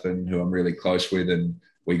her husband, who I'm really close with, and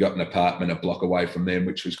we got an apartment a block away from them,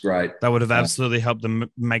 which was great. That would have absolutely helped them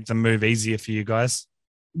make the move easier for you guys.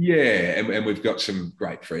 Yeah, and we've got some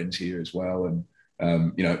great friends here as well. And,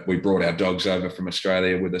 we brought our dogs over from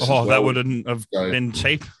Australia with us as well. That wouldn't have been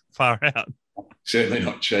cheap. Far out. Certainly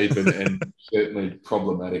not cheap and certainly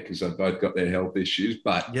problematic because they've both got their health issues.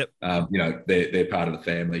 But, yep. They're part of the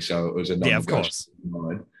family. So it was a non-negotiable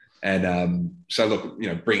mine. And so, look,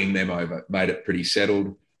 bringing them over made it pretty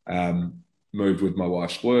settled. Moved with my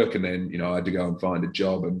wife's work, and then, I had to go and find a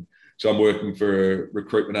job. And so I'm working for a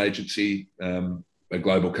recruitment agency, a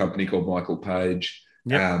global company called Michael Page,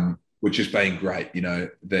 yep. Which has been great.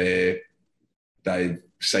 They've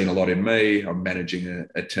seen a lot in me. I'm managing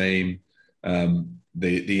a team.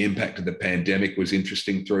 The impact of the pandemic was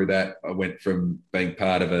interesting through that. I went from being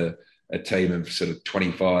part of a team of sort of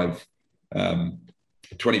 25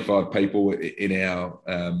 people in our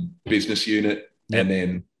business unit. Yep. And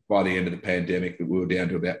then by the end of the pandemic, we were down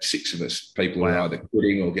to about 6 of us. People were either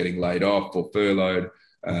quitting or getting laid off or furloughed.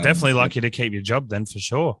 Definitely lucky to keep your job then, for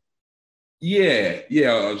sure. Yeah,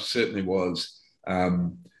 I certainly was.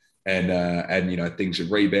 And things are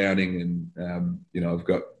rebounding, and I've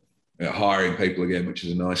got hiring people again, which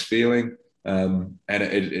is a nice feeling. And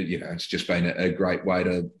it's just been a great way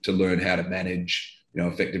to learn how to manage,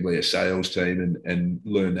 effectively a sales team and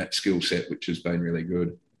learn that skill set, which has been really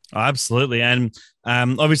good. Oh, absolutely. And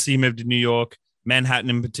obviously you moved to New York, Manhattan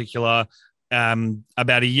in particular,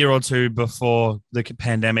 about a year or two before the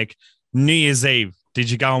pandemic. New Year's Eve,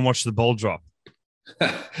 did you go and watch the ball drop?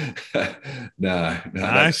 No,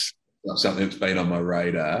 that's not something that's been on my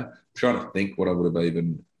radar. I'm trying to think what I would have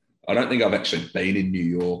I don't think I've actually been in New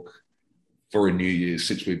York for a New Year's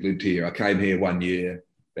since we've lived here. I came here one year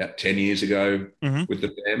about 10 years ago with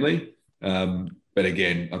the family. But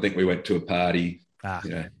again, I think we went to a party,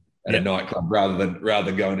 at a nightclub rather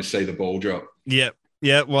than going to see the ball drop. Yep.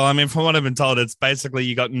 Yeah. Well, I mean, from what I've been told, it's basically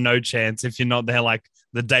you got no chance if you're not there like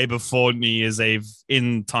the day before New Year's Eve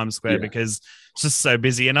in Times Square because it's just so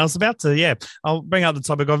busy. And I was about to, I'll bring up the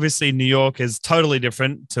topic. Obviously, New York is totally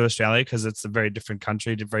different to Australia because it's a very different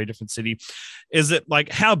country, a very different city. Is it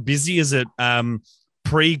like, how busy is it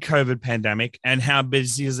pre-COVID pandemic, and how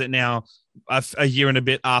busy is it now a year and a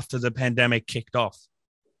bit after the pandemic kicked off?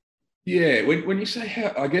 Yeah, when you say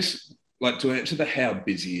how, I guess, like, to answer the how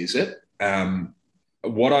busy is it,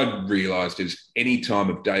 what I've realised is any time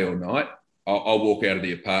of day or night, I'll walk out of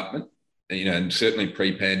the apartment, and certainly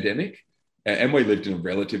pre-pandemic, and we lived in a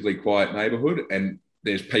relatively quiet neighbourhood, and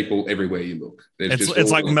there's people everywhere you look. It's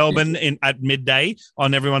like Melbourne at midday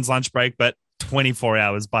on everyone's lunch break, but 24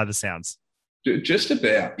 hours by the sounds. Just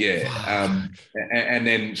about, yeah. And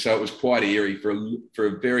then, so it was quite eerie for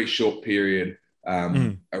a very short period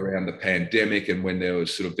around the pandemic, and when there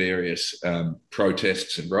was sort of various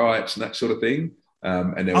protests and riots and that sort of thing.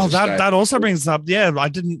 And there was that also brings up, I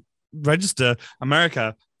didn't register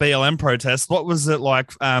America BLM protests. What was it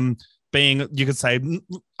like being, you could say,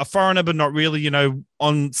 a foreigner, but not really,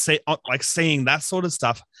 like seeing that sort of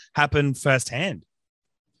stuff happen firsthand?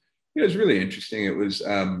 It was really interesting. It was,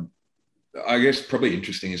 I guess probably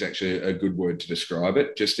interesting is actually a good word to describe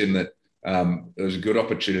it, just in that it was a good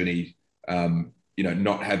opportunity,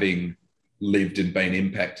 not having lived and been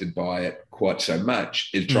impacted by it quite so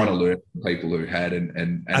much, is trying to learn from people who had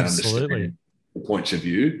and understand the points of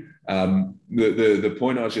view. The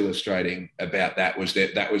point I was illustrating about that was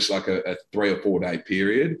that was like a 3 or 4 day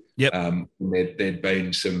period. Yep. There'd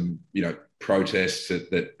been some, protests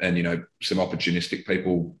that some opportunistic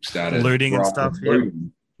people started looting and stuff.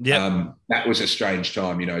 Yeah. That was a strange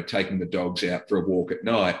time, taking the dogs out for a walk at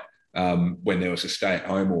night when there was a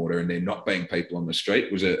stay-at-home order and there not being people on the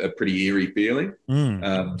street was a pretty eerie feeling.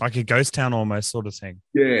 Like a ghost town almost, sort of thing.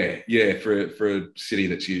 Yeah, for a city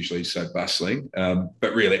that's usually so bustling.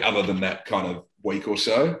 But really, other than that kind of week or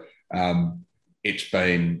so, it's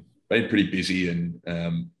been pretty busy,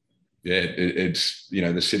 and it's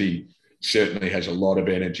the city certainly has a lot of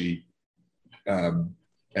energy and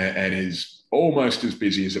is almost as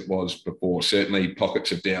busy as it was before. Certainly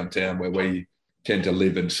pockets of downtown where we tend to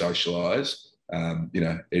live and socialise.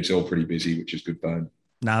 It's all pretty busy, which is good fun.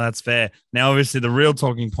 No, that's fair. Now, obviously, the real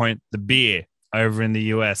talking point, the beer over in the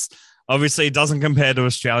US. Obviously, it doesn't compare to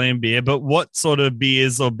Australian beer, but what sort of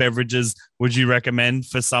beers or beverages would you recommend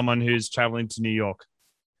for someone who's traveling to New York?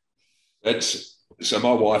 So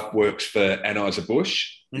my wife works for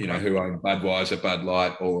Anheuser-Busch, Okay. who own Budweiser, Bud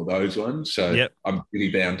Light, all of those ones. So Yep. I'm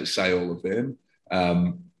pretty bound to say all of them.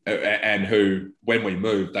 And who, when we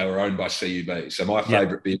moved, they were owned by CUB. So my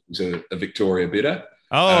favourite beer was a Victoria Bitter.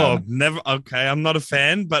 Oh, never. Okay. I'm not a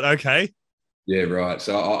fan, but okay. Yeah, right.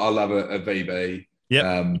 So I love a VB.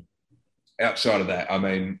 Yep. Outside of that, I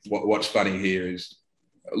mean, what's funny here is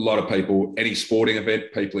a lot of people, any sporting event,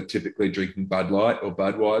 people are typically drinking Bud Light or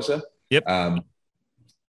Budweiser. Yep.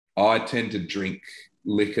 I tend to drink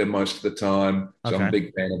liquor most of the time. So I'm a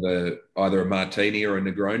big fan of either a martini or a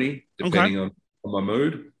Negroni, depending on my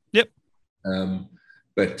mood. Yep.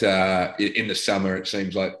 But in the summer, it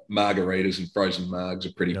seems like margaritas and frozen margs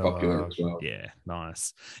are pretty popular as well. Yeah,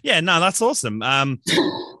 nice. Yeah, no, that's awesome.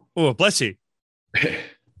 Oh, bless you.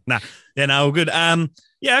 Nah, yeah, no, all good.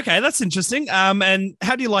 Yeah, okay, that's interesting. And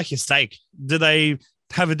how do you like your steak? Do they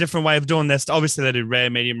have a different way of doing this? Obviously, they do rare,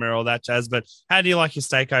 medium rare, all that jazz. But how do you like your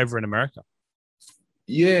steak over in America?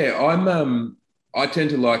 Yeah, I tend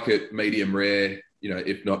to like it medium rare,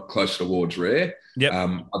 if not close towards rare. Yep.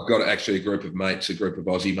 I've got actually a group of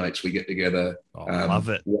Aussie mates. We get together love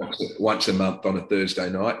it. once a month on a Thursday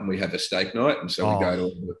night, and we have a steak night. And so we go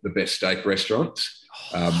to the best steak restaurants,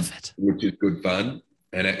 which is good fun.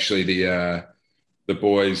 And actually, the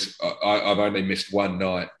boys, I've only missed one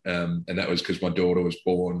night, and that was because my daughter was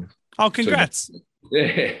born. Oh, congrats!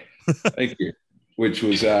 Yeah, thank you. Which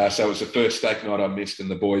was so it was the first steak night I missed,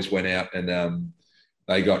 and the boys went out and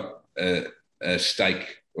they got a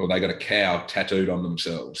steak, or they got a cow tattooed on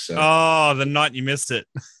themselves. So, the night you missed it.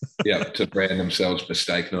 Yeah, to brand themselves for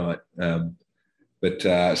steak night.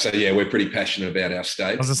 So yeah, we're pretty passionate about our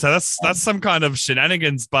steak. I was gonna say that's some kind of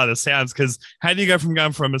shenanigans by the sounds, because how do you go from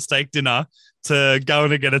going from a steak dinner to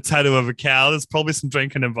going to get a tattoo of a cow? There's probably some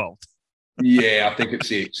drinking involved. Yeah, I think it's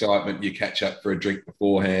the excitement. You catch up for a drink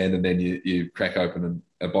beforehand, and then you crack open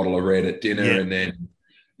a bottle of red at dinner, and then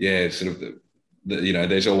sort of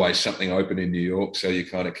there's always something open in New York, so you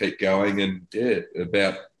kind of keep going. And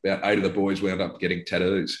about 8 of the boys wound up getting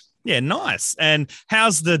tattoos. Yeah, nice. And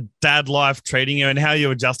how's the dad life treating you, and how are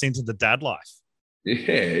you adjusting to the dad life? Yeah,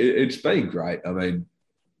 it's been great. I mean,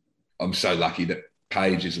 I'm so lucky that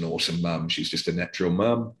Paige is an awesome mum. She's just a natural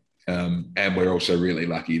mum. And we're also really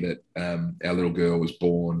lucky that our little girl was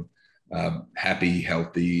born happy,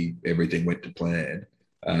 healthy, everything went to plan.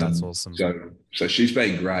 That's awesome. So she's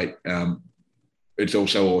been great. It's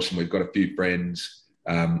also awesome. We've got a few friends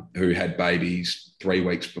who had babies 3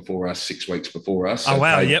 weeks before us, 6 weeks before us. So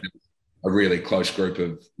wow, yep. A really close group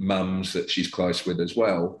of mums that she's close with as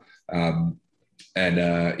well.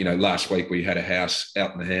 Last week we had a house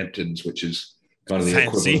out in the Hamptons, which is kind of the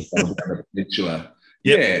fancy equivalent of the peninsula.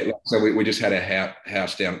 Yep. Yeah, so we just had a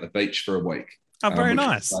house down at the beach for a week. Oh, very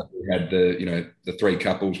nice. We had the 3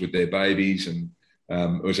 couples with their babies, and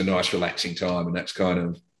it was a nice, relaxing time. And that's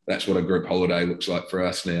what a group holiday looks like for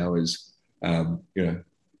us now. Is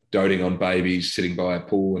doting on babies, sitting by a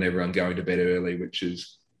pool, and everyone going to bed early, which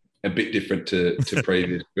is a bit different to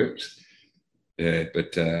previous trips. Yeah,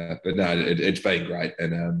 but no, it's been great,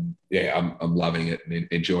 and I'm loving it and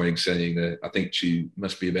enjoying seeing I think she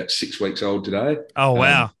must be about 6 weeks old today. Oh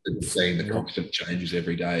wow! Seeing the constant changes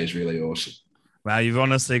every day is really awesome. Wow, you've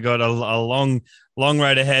honestly got a long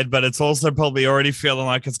road ahead, but it's also probably already feeling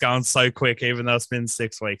like it's going so quick, even though it's been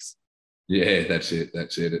 6 weeks. Yeah, that's it.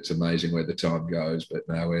 It's amazing where the time goes, but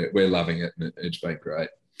no, we're loving it, and it's been great.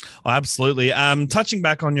 Oh, absolutely. Touching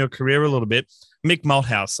back on your career a little bit, Mick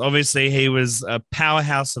Malthouse, obviously he was a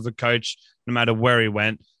powerhouse of a coach no matter where he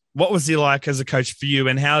went. What was he like as a coach for you,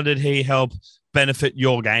 and how did he help benefit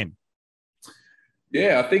your game?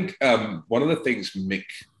 Yeah, I think one of the things Mick,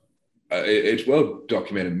 it's well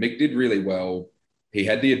documented, Mick did really well. He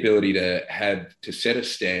had the ability to set a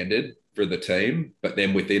standard for the team, but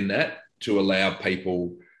then within that to allow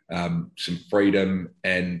people some freedom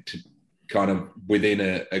and to kind of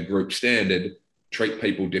within a group standard, treat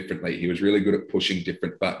people differently. He was really good at pushing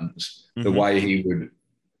different buttons. Mm-hmm. The way he would,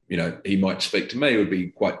 he might speak to me would be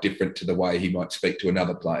quite different to the way he might speak to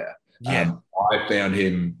another player. Yeah. I found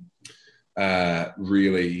him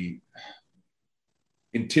really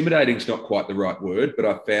intimidating is not quite the right word, but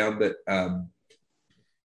I found that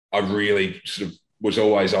I really sort of was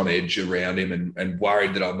always on edge around him and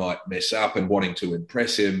worried that I might mess up and wanting to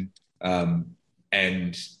impress him.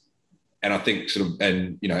 And I think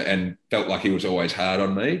and felt like he was always hard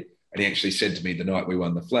on me. And he actually said to me the night we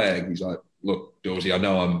won the flag, he's like, "Look, Dawesy, I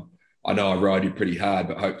know I ride you pretty hard,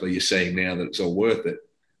 but hopefully you're seeing now that it's all worth it."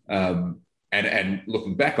 and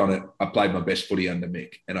looking back on it, I played my best footy under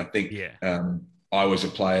Mick. And I think I was a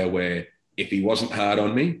player where if he wasn't hard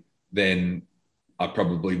on me, then I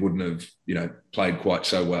probably wouldn't have, played quite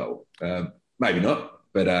so well. Maybe not,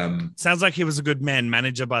 but sounds like he was a good man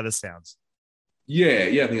manager by the sounds.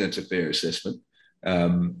 Yeah, I think that's a fair assessment.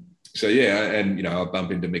 So yeah, and I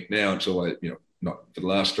bump into Mick now. It's always, not for the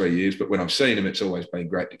last 3 years, but when I've seen him, it's always been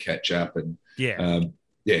great to catch up and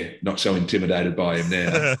not so intimidated by him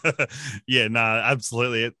now. Yeah, no,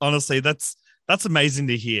 absolutely. Honestly, that's amazing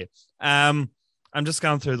to hear. I'm just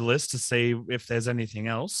going through the list to see if there's anything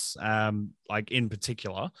else, like in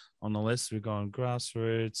particular on the list. We've gone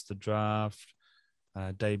grassroots, the draft,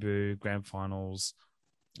 debut, grand finals,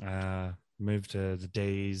 move to the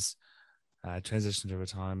D's, transition to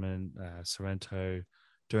retirement, Sorrento.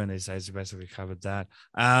 During these days, we basically covered that.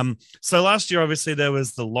 So last year, obviously, there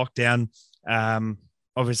was the lockdown.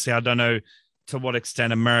 Obviously, I don't know to what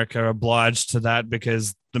extent America obliged to that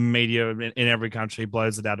because the media in every country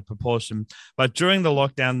blows it out of proportion. But during the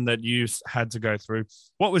lockdown that you had to go through,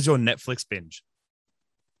 what was your Netflix binge?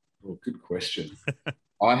 Oh, good question.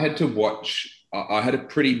 I had to watch, I had a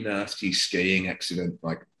pretty nasty skiing accident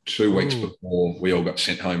like 2 weeks before we all got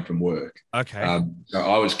sent home from work. Okay. So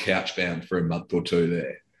I was couch bound for a month or two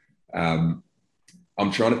there. I'm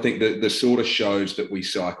trying to think the sort of shows that we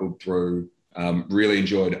cycled through. Really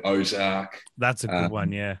enjoyed Ozark. That's a good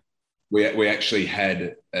one, yeah. We actually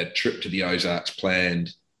had a trip to the Ozarks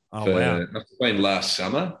planned must have been last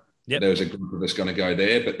summer. Yep. There was a group of us going to go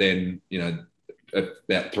there, but then,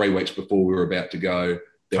 about 3 weeks before we were about to go,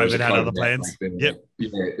 there was COVID had other plans. Yep. Yeah,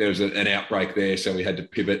 there was an outbreak there, so we had to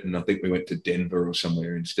pivot, and I think we went to Denver or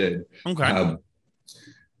somewhere instead. Okay.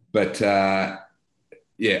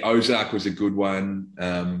 Ozark was a good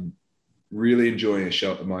one. Really enjoying a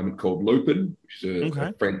show at the moment called Lupin, which is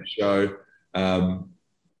a French show. And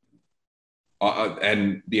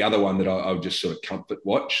the other one that I'll just sort of comfort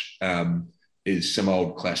watch is some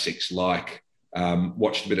old classics like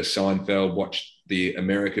watched a bit of Seinfeld, watched the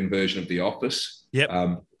American version of The Office.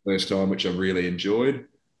 Yep. First time, which I really enjoyed,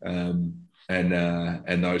 and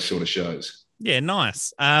those sort of shows. Yeah,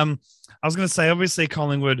 nice. I was going to say, obviously,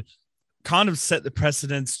 Collingwood kind of set the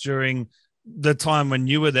precedence during the time when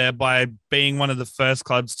you were there by being one of the first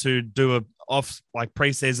clubs to do a off like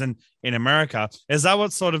preseason in America. Is that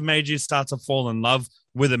what sort of made you start to fall in love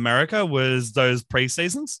with America? Was those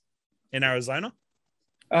preseasons in Arizona?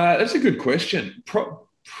 That's a good question.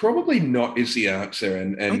 Probably not is the answer.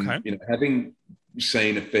 And having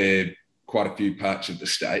seen quite a few parts of the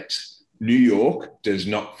States, New York does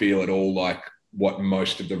not feel at all like what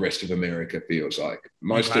most of the rest of America feels like.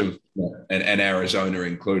 And Arizona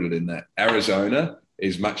included in that. Arizona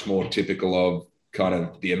is much more typical of kind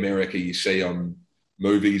of the America you see on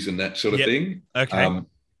movies and that sort of thing. Okay.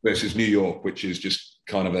 Versus New York, which is just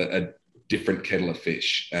kind of a different kettle of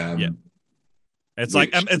fish. It's like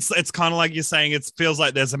it's kind of like you're saying. It feels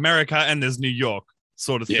like there's America and there's New York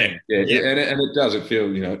sort of thing. Yeah. And it does. It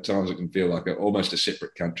feel at times it can feel like almost a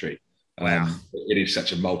separate country. Wow. It is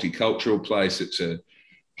such a multicultural place. It's a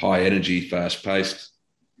high energy, fast paced,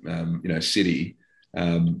 city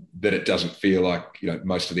that it doesn't feel like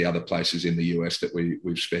most of the other places in the US that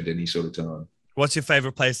we've spent any sort of time. What's your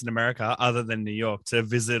favorite place in America other than New York to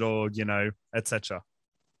visit or etc.?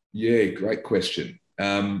 Yeah, great question.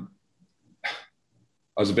 I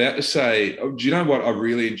was about to say, do you know what I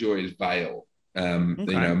really enjoy is Vail.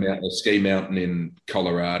 The ski mountain in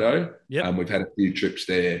Colorado. Yep. We've had a few trips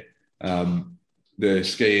there. The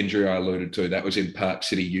ski injury I alluded to, that was in Park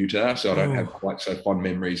City, Utah, so I don't have quite so fond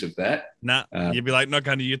memories of that. Nah, you'd be like, not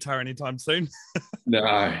going to Utah anytime soon.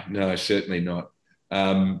 No, certainly not.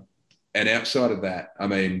 And outside of that, I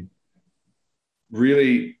mean,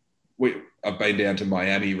 really, I've been down to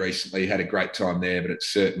Miami recently, had a great time there, but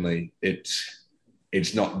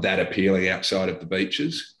it's not that appealing outside of the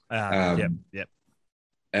beaches. Yep.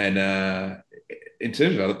 And in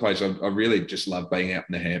terms of other places, I really just love being out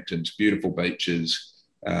in the Hamptons, beautiful beaches,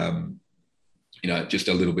 just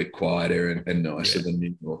a little bit quieter and nicer than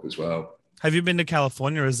New York as well. Have you been to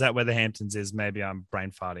California, or is that where the Hamptons is? Maybe I'm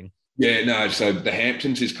brain farting. Yeah, no, so the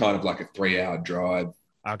Hamptons is kind of like a 3-hour drive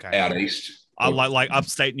out east. Like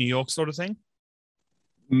upstate New York sort of thing?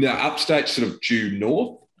 No, upstate's sort of due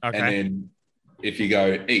north. Okay. And then if you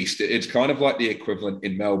go east, it's kind of like the equivalent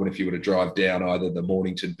in Melbourne if you were to drive down either the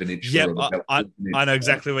Mornington Peninsula or the Peninsula. I know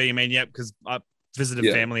exactly what you mean, yep, because I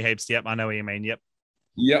visited family heaps. Yep, I know what you mean, yep.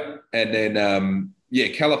 Yep, and then,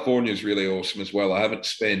 California is really awesome as well. I haven't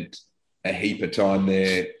spent a heap of time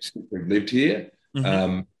there since we've lived here.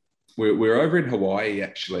 Mm-hmm. We're over in Hawaii,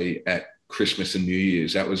 actually, at Christmas and New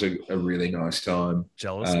Year's. That was a really nice time.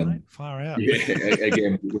 Jealous, mate. Far out. Yeah,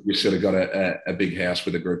 again, we sort of got a big house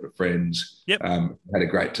with a group of friends. Yep. Had a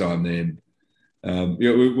great time then.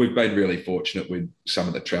 We've been really fortunate with some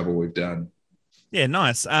of the travel we've done. Yeah,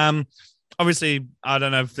 nice. Obviously, I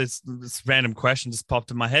don't know if this random question just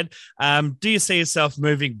popped in my head. Do you see yourself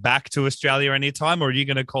moving back to Australia anytime, or are you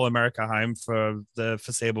going to call America home for the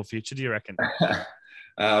foreseeable future, do you reckon?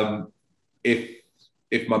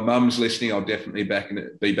 If my mum's listening, I'll definitely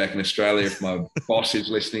be back in Australia. If my boss is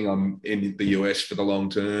listening, I'm in the US for the long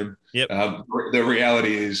term. Yep. The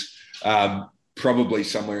reality is probably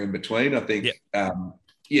somewhere in between. I think,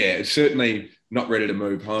 yep. Certainly not ready to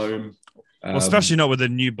move home. Well, especially not with a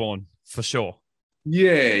newborn, for sure.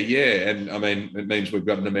 Yeah. And I mean, it means we've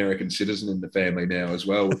got an American citizen in the family now as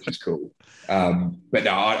well, which is cool. But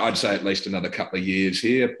no, I'd say at least another couple of years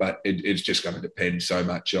here, but it's just going to depend so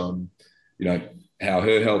much on, how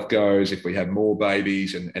her health goes, if we have more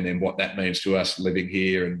babies, and then what that means to us living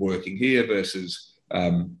here and working here versus,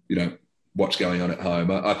 what's going on at home.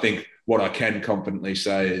 I think what I can confidently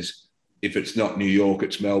say is if it's not New York,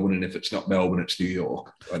 it's Melbourne, and if it's not Melbourne, it's New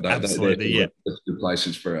York. Absolutely, yeah. That's good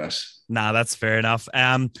places for us. Nah, that's fair enough.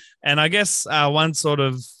 And I guess one sort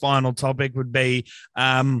of final topic would be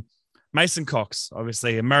Mason Cox,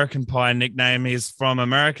 obviously American Pie nickname. He's from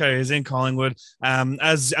America. He's in Collingwood.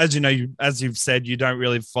 As you know, as you've said, you don't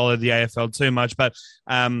really follow the AFL too much, but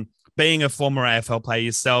being a former AFL player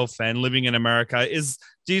yourself and living in America,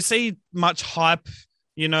 do you see much hype,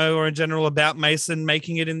 or in general about Mason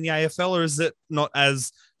making it in the AFL, or is it not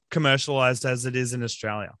as commercialized as it is in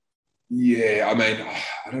Australia? Yeah, I mean,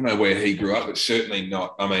 I don't know where he grew up, but certainly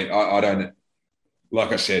not. I mean, I don't,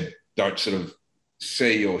 like I said, don't sort of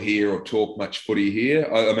see or hear or talk much footy here.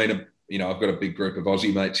 I mean, I've got a big group of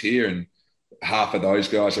Aussie mates here, and half of those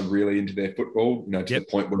guys are really into their football, to the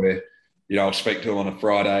point where, I'll speak to them on a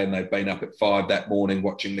Friday and they've been up at 5 that morning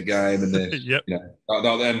watching the game, and they're, yep.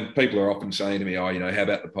 And people are often saying to me, how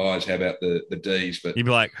about the Pies? How about the Ds? But you'd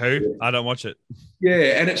be like, who? I don't watch it.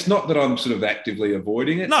 Yeah. And it's not that I'm sort of actively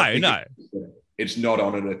avoiding it. No. It's not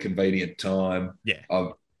on at a convenient time. Yeah.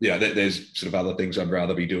 There's sort of other things I'd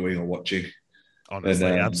rather be doing or watching. Honestly,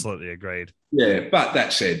 absolutely agreed. Yeah, but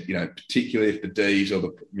that said, particularly if the Ds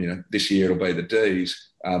or this year it'll be the Ds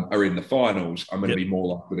are in the finals, I'm going to be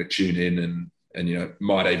more likely to tune in and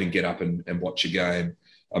might even get up and watch a game.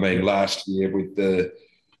 I mean, last year with the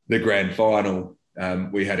grand final,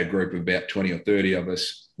 we had a group of about 20 or 30 of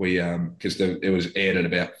us. Because it was aired at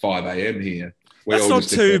about 5 a.m. here. That's not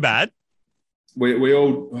too bad. We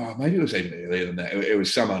all, maybe it was even earlier than that. It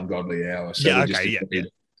was some ungodly hour. So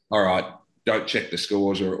all right, don't check the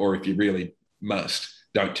scores, or if you really must,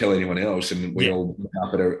 don't tell anyone else. And we all met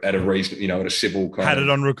up at a reason, at a civil kind had it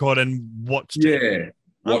on record and watched it.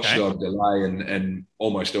 Watched it on delay, and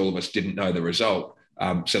almost all of us didn't know the result.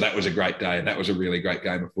 So that was a great day, and that was a really great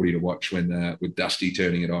game of footy to watch when with Dusty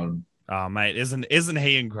turning it on. Oh, mate, isn't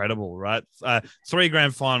he incredible, right? 3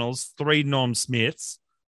 grand finals, 3 Norm Smiths.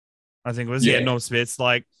 I think it was, Norm Smiths.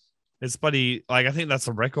 Like, it's bloody, like, I think that's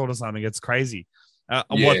a record or something. It's crazy.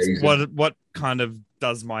 What kind of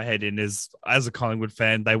does my head in is, as a Collingwood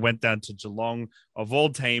fan, they went down to Geelong, of all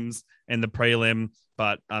teams, in the prelim.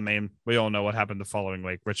 But, I mean, we all know what happened the following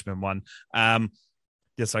week. Richmond won.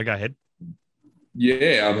 So go ahead.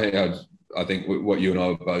 Yeah, I mean, I think what you and I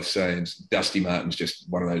were both saying is Dusty Martin's just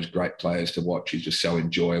one of those great players to watch. He's just so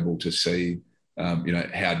enjoyable to see,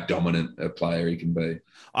 how dominant a player he can be.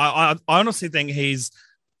 I honestly think he's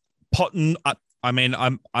potting. I mean,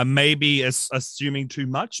 I may be assuming too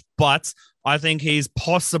much, but I think he's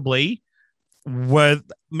possibly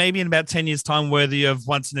maybe in about 10 years' time, worthy of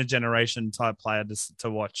once in a generation type player to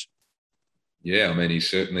watch. Yeah, I mean, he's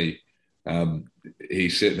certainly,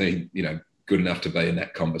 good enough to be in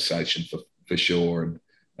that conversation for sure,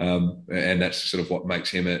 and that's sort of what makes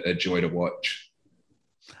him a joy to watch.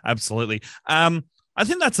 Absolutely. I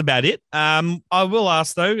think that's about it. I will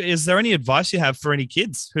ask, though, is there any advice you have for any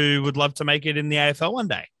kids who would love to make it in the AFL one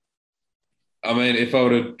day? I mean, if I were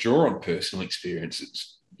to draw on personal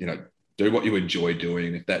experiences, do what you enjoy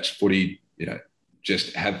doing. If that's footy,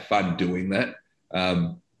 just have fun doing that.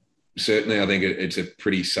 Certainly, I think it's a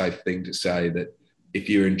pretty safe thing to say that if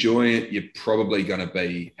you're enjoying it, you're probably going to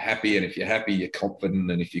be happy. And if you're happy, you're confident.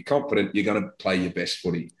 And if you're confident, you're going to play your best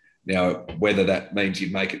footy. Now, whether that means you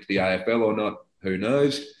make it to the AFL or not, who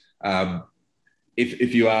knows?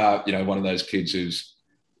 If you are, one of those kids who's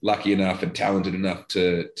lucky enough and talented enough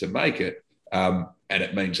to make it, and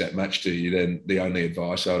it means that much to you, then the only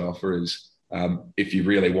advice I'd offer is if you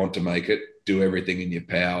really want to make it, do everything in your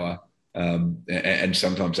power. And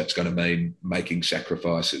sometimes that's going to mean making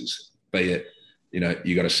sacrifices. be it,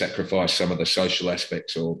 you got to sacrifice some of the social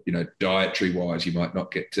aspects, or, dietary wise, you might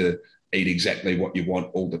not get to eat exactly what you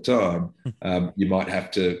want all the time. You might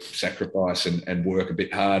have to sacrifice and work a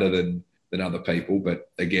bit harder than other people. But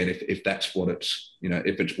again, if that's what it's,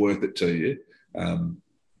 if it's worth it to you,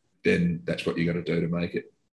 then that's what you got to do to make it.